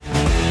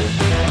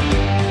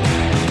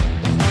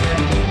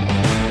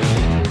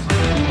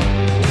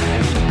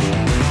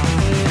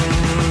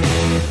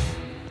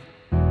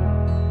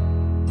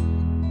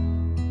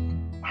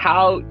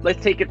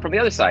let's take it from the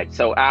other side.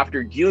 So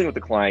after dealing with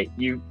the client,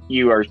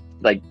 you are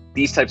like,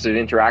 these types of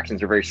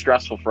interactions are very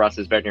stressful for us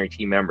as veterinary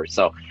team members.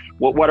 So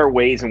what are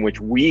ways in which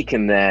we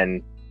can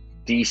then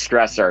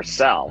de-stress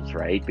ourselves,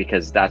 right?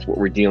 Because that's what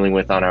we're dealing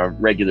with on a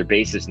regular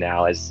basis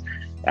now as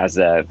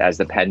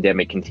the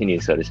pandemic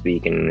continues, so to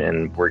speak,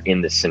 and we're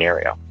in this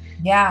scenario.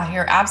 Yeah,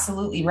 you're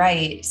absolutely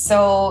right.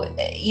 So,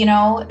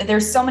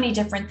 there's so many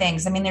different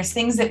things. I mean, there's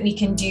things that we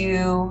can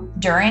do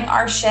during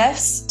our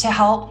shifts to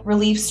help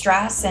relieve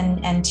stress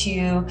and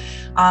to,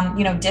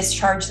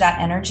 discharge that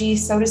energy,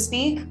 so to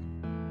speak.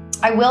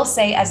 I will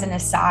say, as an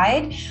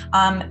aside,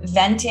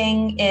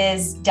 venting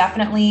is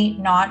definitely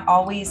not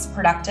always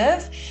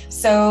productive.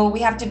 So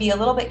we have to be a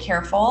little bit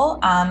careful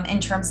in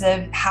terms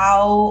of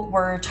how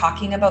we're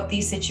talking about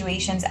these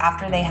situations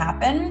after they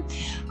happen.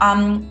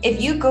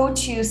 If you go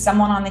to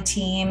someone on the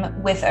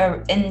team with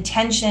an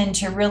intention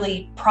to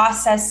really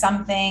process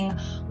something,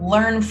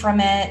 learn from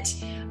it,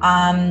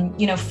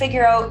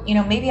 figure out,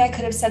 maybe I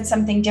could have said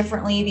something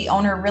differently. The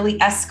owner really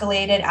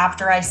escalated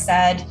after I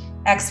said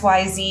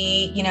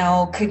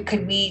XYZ,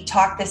 could we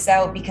talk this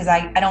out because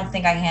I don't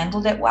think I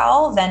handled it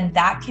well, then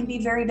that can be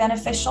very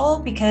beneficial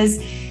because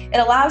it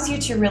allows you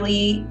to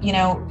really,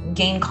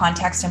 gain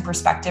context and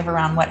perspective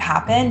around what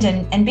happened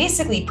and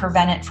basically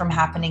prevent it from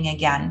happening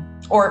again,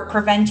 or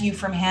prevent you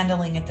from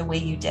handling it the way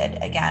you did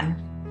again.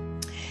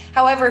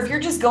 However, if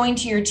you're just going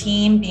to your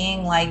team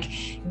being like,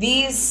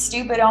 these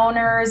stupid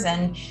owners,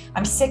 and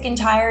I'm sick and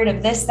tired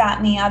of this, that,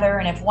 and the other,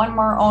 and if one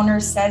more owner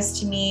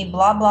says to me,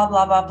 blah, blah,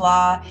 blah, blah,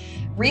 blah,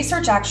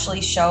 research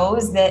actually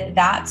shows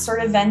that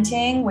sort of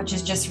venting, which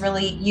is just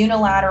really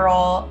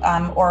unilateral,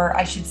 or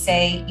I should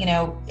say,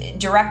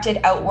 directed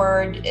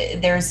outward,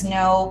 there's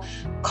no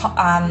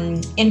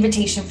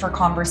invitation for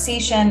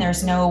conversation,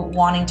 there's no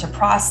wanting to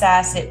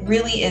process, it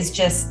really is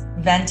just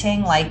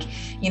venting, like,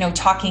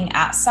 talking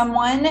at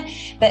someone,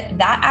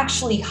 that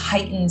actually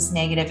heightens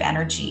negative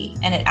energy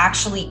and it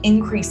actually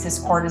increases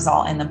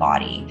cortisol in the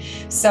body.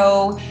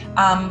 So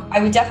I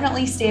would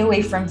definitely stay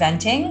away from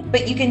venting,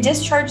 but you can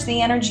discharge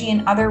the energy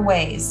in other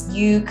ways.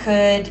 You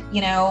could,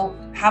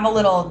 have a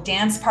little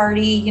dance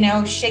party,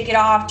 shake it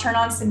off, turn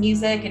on some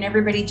music, and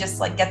everybody just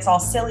like gets all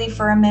silly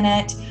for a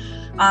minute.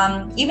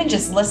 Even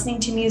just listening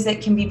to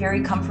music can be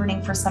very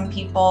comforting for some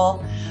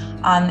people.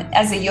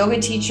 As a yoga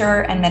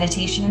teacher and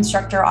meditation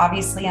instructor,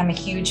 obviously, I'm a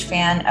huge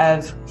fan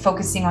of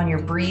focusing on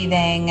your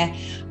breathing,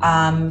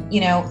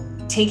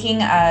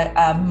 taking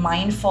a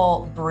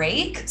mindful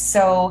break.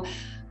 So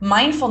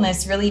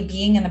mindfulness, really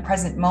being in the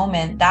present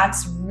moment,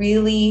 that's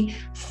really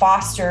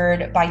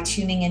fostered by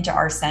tuning into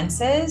our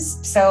senses.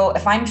 So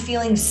if I'm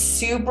feeling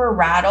super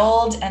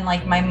rattled and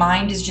like my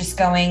mind is just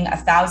going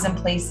 1,000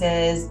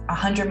 places,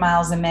 100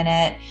 miles a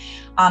minute,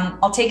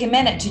 I'll take a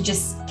minute to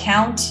just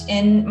count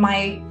in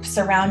my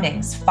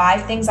surroundings.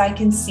 5 things I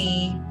can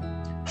see,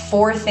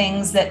 4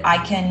 things that I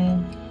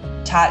can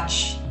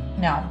touch.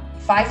 No,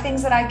 5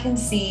 things that I can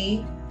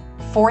see,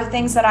 4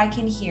 things that I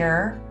can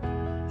hear,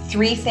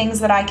 3 things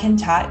that I can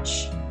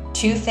touch,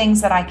 2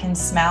 things that I can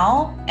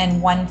smell,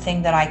 and 1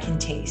 thing that I can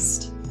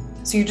taste.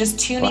 So you're just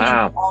tuning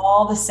into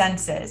all the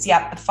senses.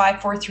 Yep,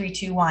 5, 4, 3,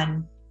 2,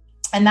 1.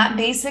 And that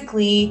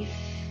basically,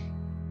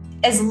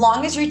 as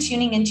long as you're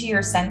tuning into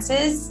your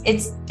senses,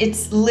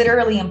 it's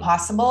literally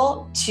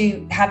impossible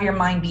to have your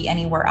mind be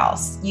anywhere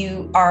else.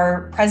 You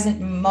are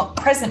present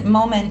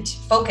moment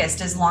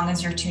focused as long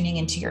as you're tuning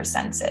into your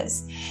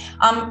senses.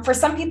 For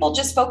some people,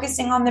 just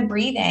focusing on the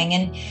breathing,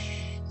 and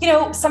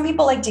some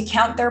people like to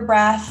count their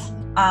breath.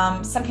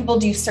 Some people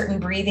do certain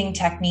breathing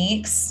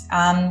techniques.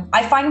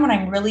 I find when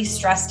I'm really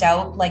stressed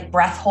out, like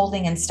breath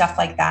holding and stuff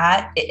like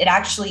that, it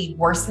actually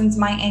worsens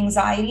my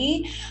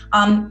anxiety.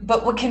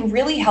 But what can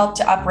really help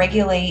to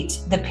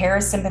upregulate the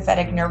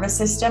parasympathetic nervous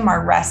system,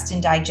 our rest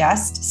and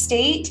digest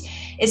state,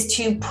 is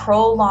to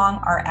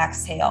prolong our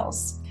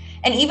exhales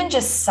and even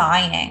just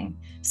sighing.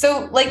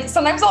 So like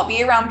sometimes I'll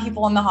be around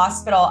people in the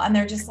hospital and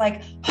they're just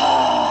like,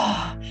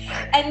 ah,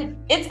 and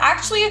it's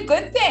actually a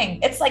good thing.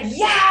 It's like,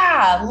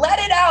 yeah, let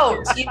it out,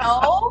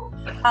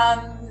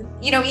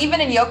 even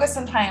in yoga,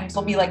 sometimes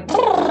we'll be like,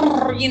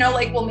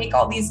 we'll make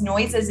all these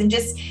noises, and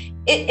just,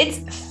 it's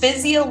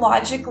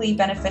physiologically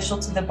beneficial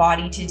to the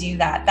body to do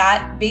that.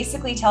 That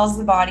basically tells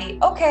the body,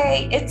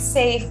 okay, it's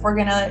safe. We're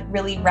going to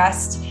really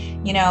rest,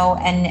 and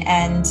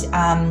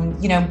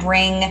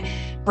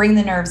bring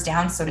the nerves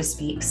down, so to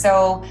speak.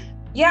 So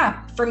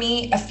yeah, for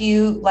me, a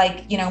few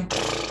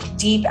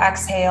deep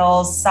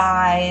exhales,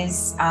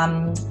 sighs,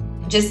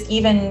 just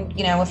even,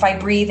 if I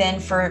breathe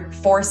in for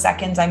 4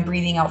 seconds, I'm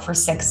breathing out for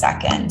 6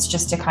 seconds,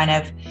 just to kind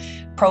of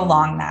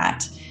prolong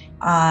that.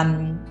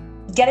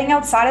 Getting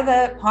outside of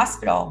the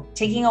hospital,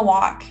 taking a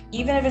walk,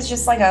 even if it's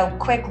just like a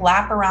quick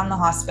lap around the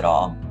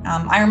hospital.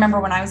 I remember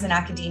when I was in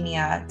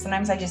academia,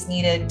 sometimes I just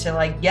needed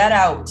to get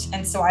out.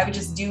 And so I would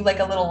just do like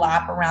a little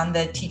lap around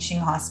the teaching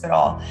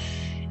hospital.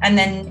 And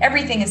then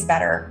everything is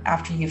better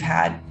after you've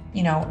had,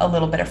 a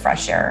little bit of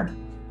fresh air.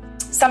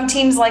 Some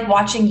teams like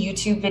watching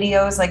YouTube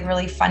videos, like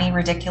really funny,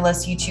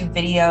 ridiculous YouTube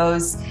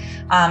videos.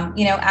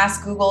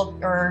 Ask Google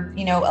or,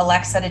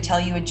 Alexa to tell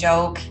you a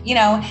joke,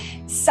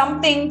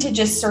 something to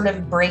just sort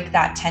of break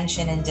that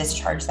tension and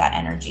discharge that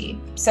energy.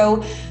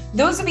 So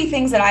those would be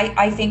things that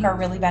I think are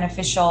really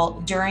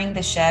beneficial during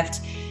the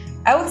shift.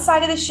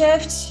 Outside of the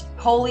shift,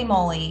 holy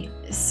moly,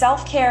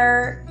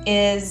 self-care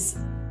is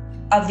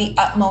of the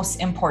utmost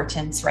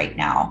importance right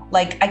now.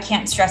 Like, I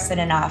can't stress it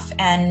enough.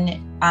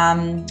 And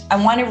I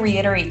want to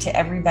reiterate to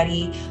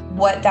everybody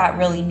what that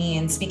really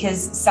means,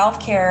 because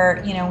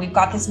self-care, we've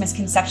got this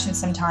misconception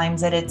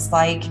sometimes that it's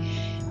like,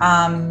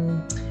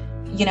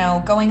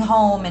 going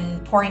home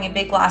and pouring a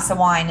big glass of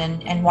wine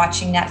and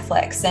watching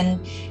Netflix. And,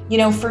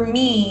 for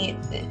me,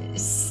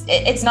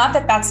 it's not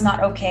that that's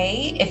not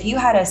okay. If you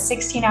had a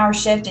 16-hour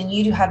shift and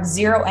you do have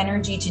zero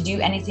energy to do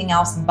anything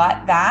else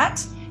but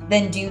that,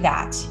 then do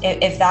that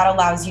if that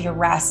allows you to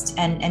rest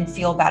and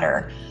feel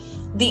better.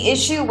 The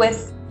issue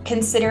with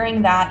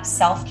considering that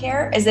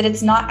self-care is that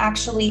it's not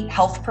actually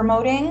health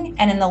promoting,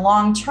 and in the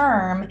long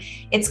term,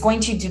 it's going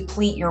to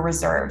deplete your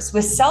reserves.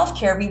 With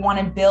self-care, we want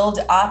to build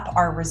up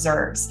our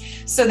reserves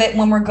so that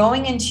when we're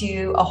going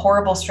into a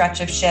horrible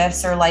stretch of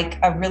shifts or like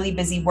a really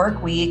busy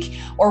work week,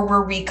 or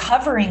we're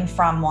recovering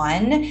from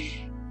one,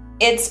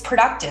 it's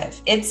productive,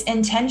 it's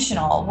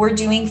intentional. We're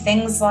doing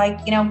things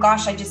like,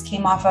 I just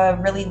came off a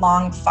really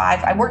long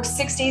 5. I worked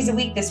 6 days a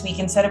week this week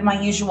instead of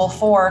my usual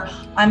 4.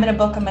 I'm going to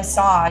book a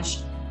massage,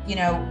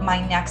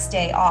 my next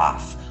day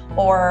off.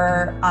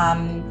 Or,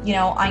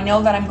 I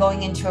know that I'm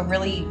going into a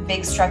really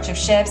big stretch of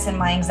shifts and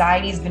my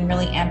anxiety has been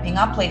really amping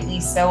up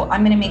lately. So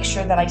I'm going to make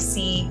sure that I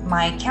see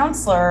my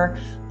counselor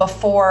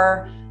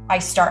before I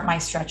start my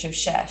stretch of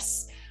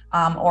shifts.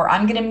 Or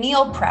I'm going to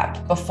meal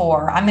prep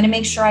before. I'm going to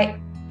make sure I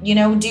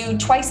do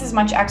twice as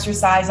much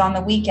exercise on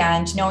the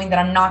weekend, knowing that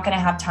I'm not going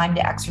to have time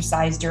to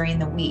exercise during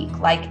the week.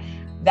 Like,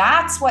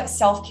 that's what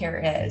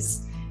self-care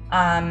is.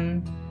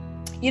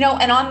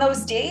 And on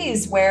those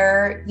days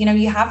where,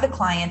 you have the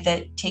client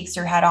that takes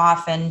your head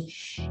off and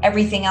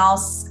everything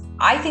else,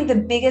 I think the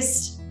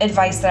biggest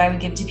advice that I would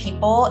give to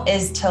people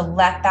is to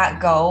let that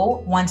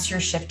go once your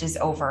shift is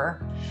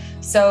over.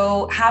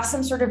 So have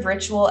some sort of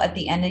ritual at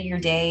the end of your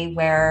day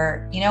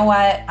where,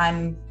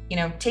 I'm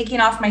taking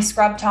off my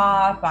scrub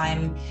top,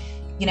 I'm,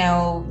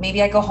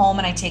 maybe I go home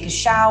and I take a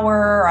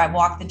shower, or I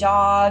walk the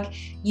dog.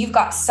 You've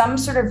got some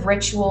sort of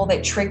ritual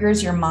that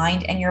triggers your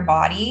mind and your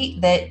body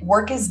that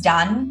work is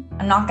done.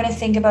 I'm not going to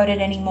think about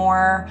it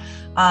anymore.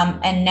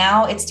 And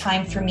now it's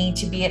time for me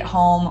to be at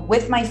home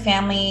with my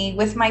family,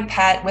 with my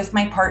pet, with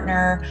my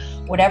partner,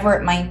 whatever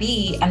it might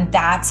be. And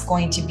that's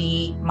going to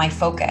be my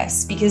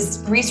focus,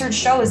 because research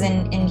shows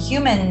in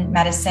human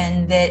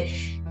medicine that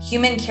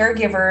human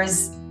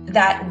caregivers,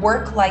 that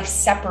work-life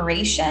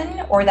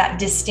separation or that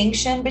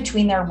distinction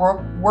between their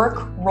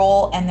work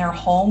role and their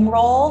home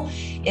role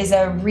is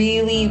a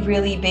really,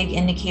 really big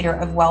indicator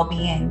of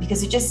well-being,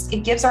 because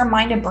it gives our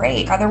mind a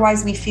break.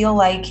 Otherwise, we feel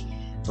like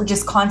we're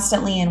just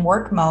constantly in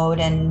work mode,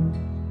 and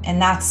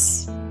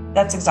that's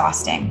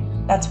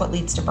exhausting. That's what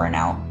leads to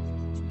burnout.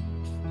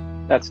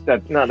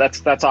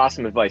 That's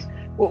awesome advice.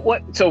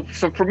 So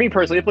for me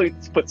personally,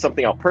 let's put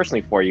something out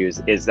personally for you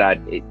is that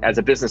as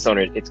a business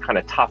owner, it's kind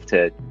of tough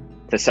to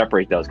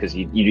separate those, because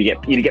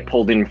you get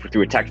pulled in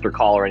through a text or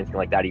call or anything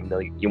like that, even though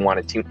you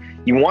want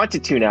to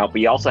tune out,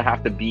 but you also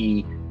have to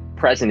be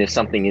present if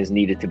something is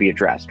needed to be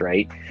addressed,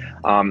 right?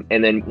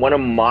 And then one of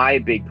my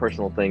big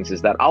personal things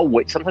is that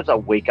sometimes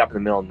I'll wake up in the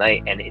middle of the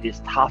night and it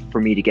is tough for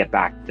me to get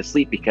back to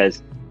sleep,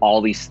 because all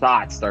these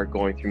thoughts start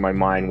going through my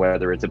mind,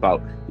 whether it's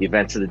about the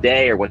events of the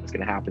day or what's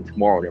going to happen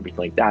tomorrow and everything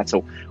like that.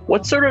 So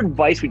what sort of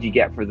advice would you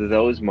get for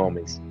those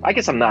moments? I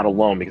guess I'm not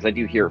alone, because I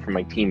do hear it from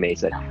my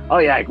teammates that, oh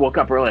yeah, I woke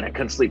up early and I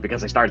couldn't sleep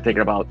because I started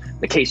thinking about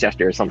the case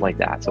yesterday or something like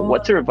that. So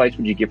what sort of advice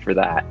would you give for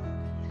that?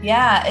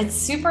 Yeah, it's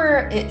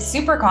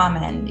super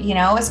common,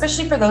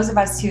 especially for those of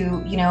us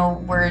who,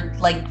 we're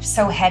like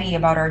so heady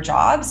about our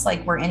jobs,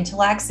 like we're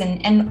intellects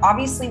and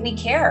obviously we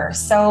care.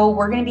 So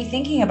we're going to be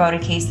thinking about a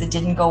case that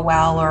didn't go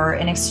well, or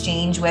an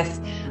exchange with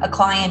a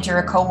client or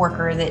a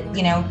coworker that,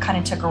 kind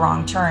of took a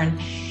wrong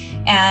turn.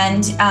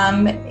 And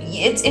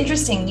it's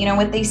interesting,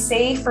 what they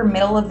say for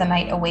middle of the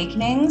night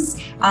awakenings.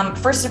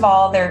 First of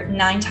all, they're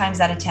 9 times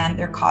out of 10,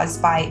 they're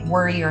caused by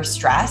worry or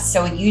stress.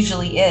 So it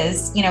usually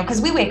is,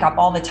 because we wake up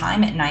all the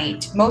time at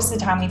night. Most of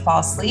the time we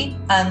fall asleep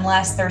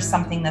unless there's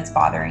something that's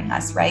bothering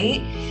us,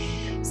 right?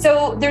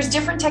 So there's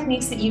different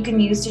techniques that you can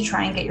use to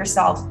try and get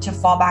yourself to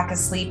fall back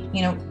asleep,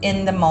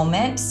 in the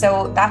moment.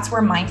 So that's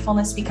where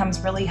mindfulness becomes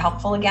really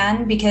helpful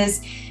again,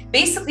 because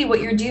basically what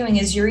you're doing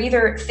is you're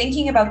either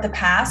thinking about the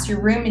past,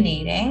 you're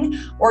ruminating,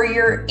 or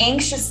you're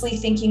anxiously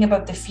thinking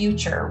about the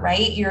future,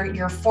 right?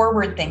 You're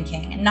forward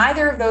thinking, and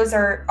neither of those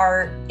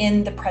are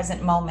in the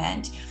present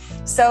moment.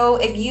 So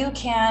if you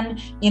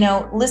can,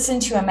 listen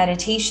to a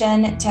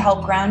meditation to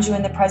help ground you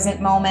in the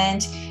present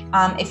moment.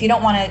 If you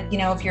don't want to,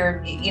 if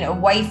your,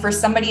 wife or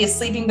somebody is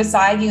sleeping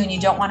beside you and you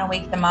don't want to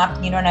wake them up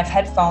and you don't have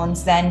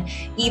headphones, then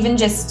even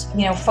just,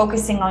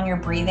 focusing on your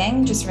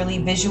breathing, just really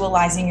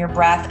visualizing your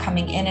breath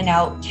coming in and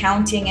out,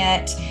 counting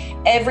it,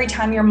 Every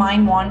time your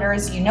mind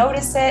wanders, you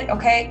notice it.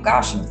 Okay,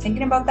 gosh, I'm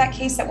thinking about that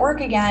case at work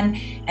again.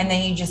 And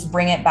then you just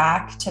bring it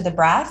back to the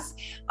breath.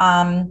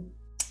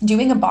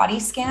 Doing a body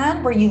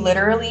scan where you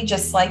literally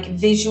just like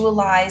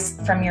visualize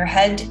from your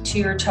head to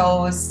your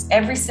toes,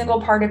 every single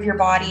part of your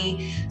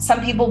body. Some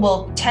people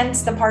will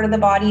tense the part of the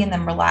body and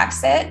then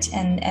relax it.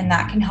 And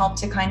that can help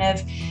to kind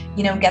of,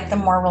 get them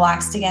more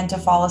relaxed again to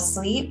fall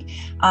asleep.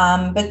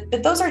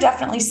 But those are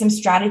definitely some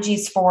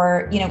strategies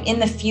for, in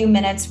the few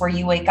minutes where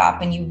you wake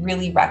up and you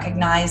really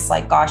recognize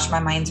like, gosh, my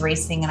mind's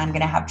racing and I'm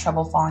going to have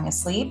trouble falling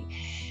asleep.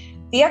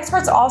 The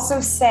experts also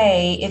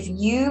say if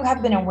you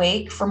have been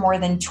awake for more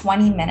than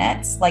 20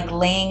 minutes, like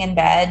laying in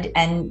bed,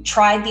 and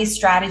tried these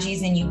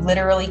strategies and you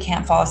literally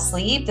can't fall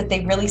asleep, that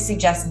they really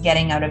suggest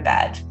getting out of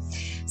bed.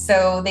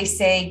 So they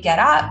say get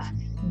up,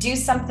 do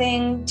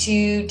something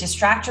to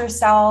distract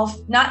yourself,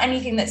 not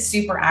anything that's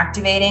super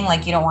activating,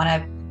 like you don't want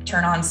to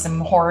turn on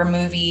some horror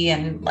movie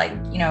and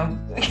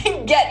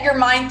get your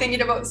mind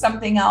thinking about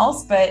something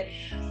else, but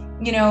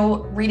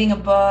reading a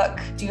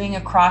book, doing a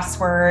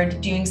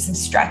crossword, doing some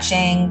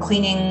stretching,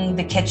 cleaning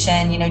the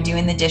kitchen,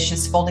 doing the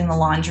dishes, folding the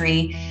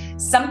laundry,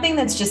 something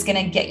that's just going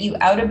to get you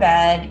out of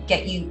bed,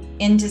 get you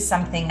into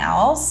something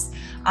else.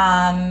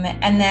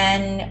 And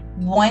then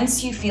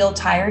once you feel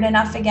tired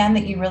enough again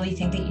that you really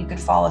think that you could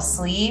fall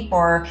asleep,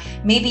 or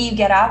maybe you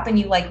get up and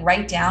you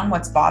write down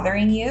what's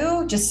bothering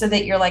you, just so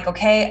that you're like,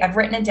 okay, I've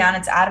written it down.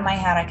 It's out of my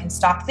head. I can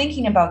stop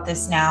thinking about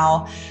this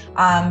now.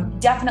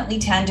 Definitely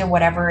tend to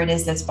whatever it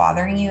is that's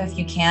bothering you if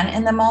you can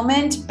in the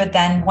moment. But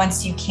then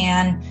once you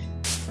can,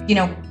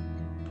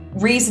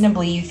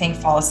 reasonably you think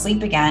fall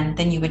asleep again,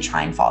 then you would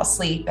try and fall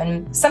asleep.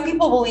 And some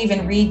people will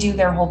even redo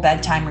their whole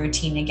bedtime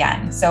routine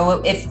again.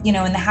 So if, in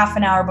the half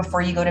an hour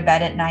before you go to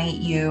bed at night,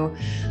 you,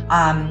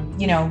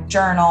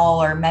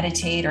 journal or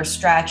meditate or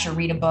stretch or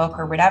read a book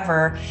or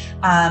whatever,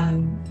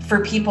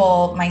 for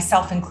people,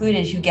 myself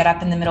included, who get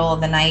up in the middle of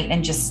the night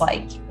and just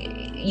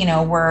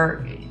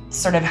we're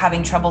sort of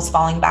having troubles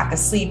falling back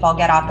asleep, I'll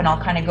get up and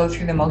I'll kind of go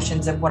through the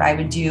motions of what I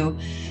would do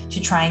to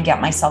try and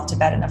get myself to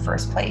bed in the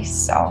first place.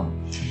 So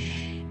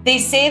they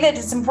say that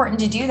it's important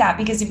to do that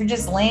because if you're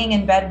just laying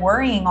in bed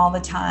worrying all the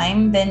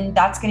time, then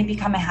that's going to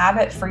become a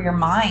habit for your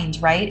mind,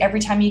 right? Every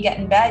time you get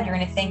in bed, you're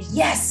going to think,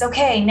 yes,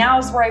 okay, now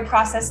is where I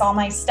process all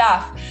my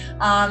stuff.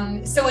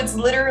 So it's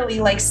literally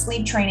like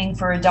sleep training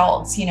for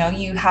adults. You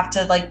have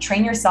to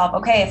train yourself.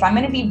 Okay, if I'm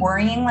going to be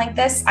worrying like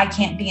this, I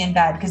can't be in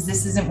bed because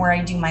this isn't where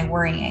I do my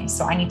worrying.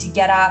 So I need to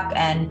get up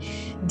and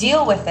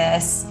deal with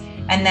this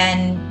and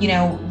then,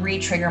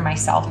 re-trigger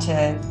myself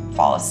to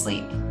fall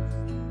asleep.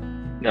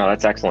 No,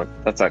 that's excellent.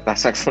 That's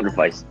excellent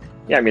advice.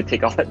 Yeah, I'm going to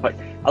take all that. But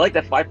I like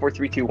that 5, 4,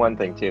 3, 2, 1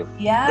 thing too.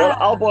 Yeah. It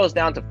all boils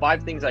down to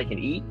 5 things I can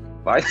eat.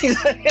 5 things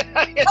I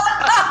can eat.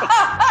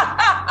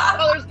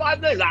 Oh, there's 5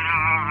 things.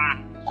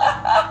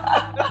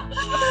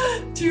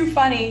 Too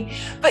funny.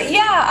 But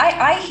yeah,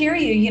 I hear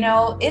you.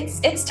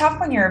 It's tough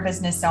when you're a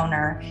business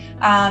owner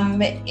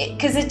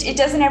because it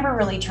doesn't ever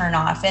really turn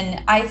off.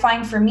 And I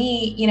find for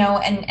me,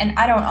 and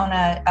I don't own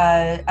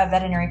a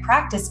veterinary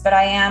practice, but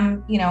I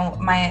am,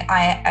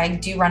 I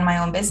do run my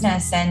own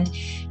business and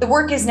the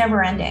work is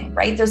never ending,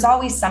 right? There's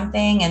always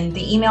something and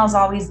the email's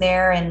always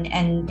there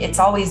and it's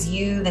always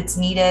you that's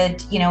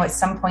needed, at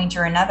some point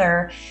or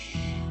another.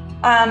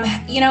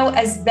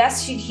 As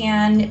best you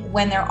can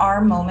when there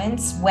are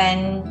moments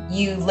when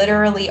you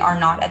literally are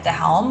not at the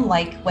helm,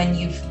 like when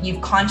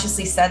you've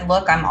consciously said,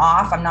 look, I'm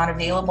off, I'm not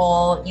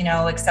available,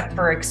 except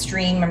for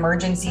extreme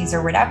emergencies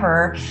or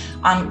whatever,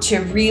 to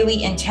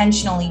really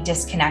intentionally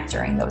disconnect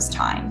during those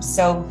times.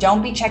 So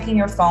don't be checking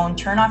your phone,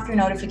 turn off your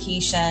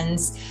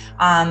notifications,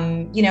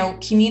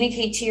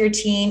 communicate to your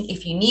team.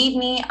 If you need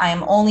me, I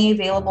am only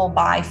available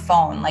by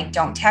phone.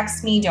 Don't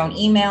text me, don't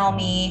email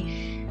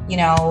me,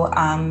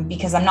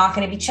 because I'm not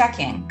going to be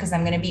checking because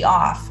I'm going to be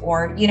off,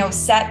 or,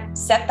 set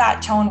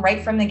that tone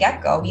right from the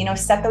get-go,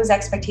 set those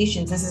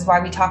expectations. This is why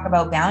we talk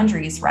about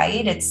boundaries,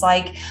 right? It's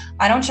like,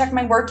 I don't check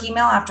my work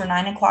email after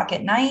 9:00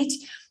 at night,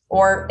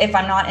 or if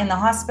I'm not in the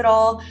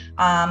hospital,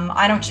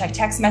 I don't check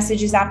text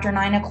messages after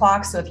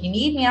 9:00. So if you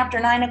need me after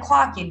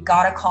 9:00, you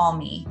got to call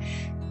me.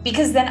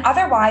 Because then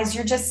otherwise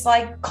you're just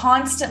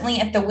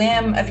constantly at the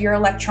whim of your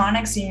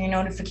electronics and your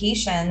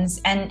notifications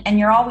and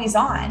you're always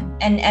on.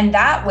 And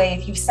that way,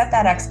 if you've set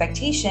that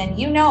expectation,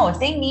 if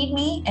they need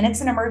me and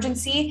it's an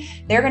emergency,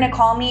 they're going to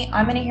call me.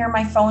 I'm going to hear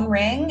my phone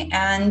ring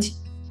and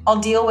I'll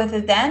deal with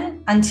it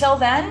then. Until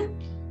then,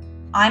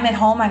 I'm at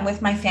home, I'm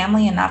with my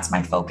family, and that's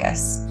my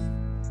focus.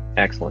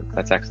 Excellent.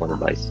 That's excellent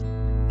advice.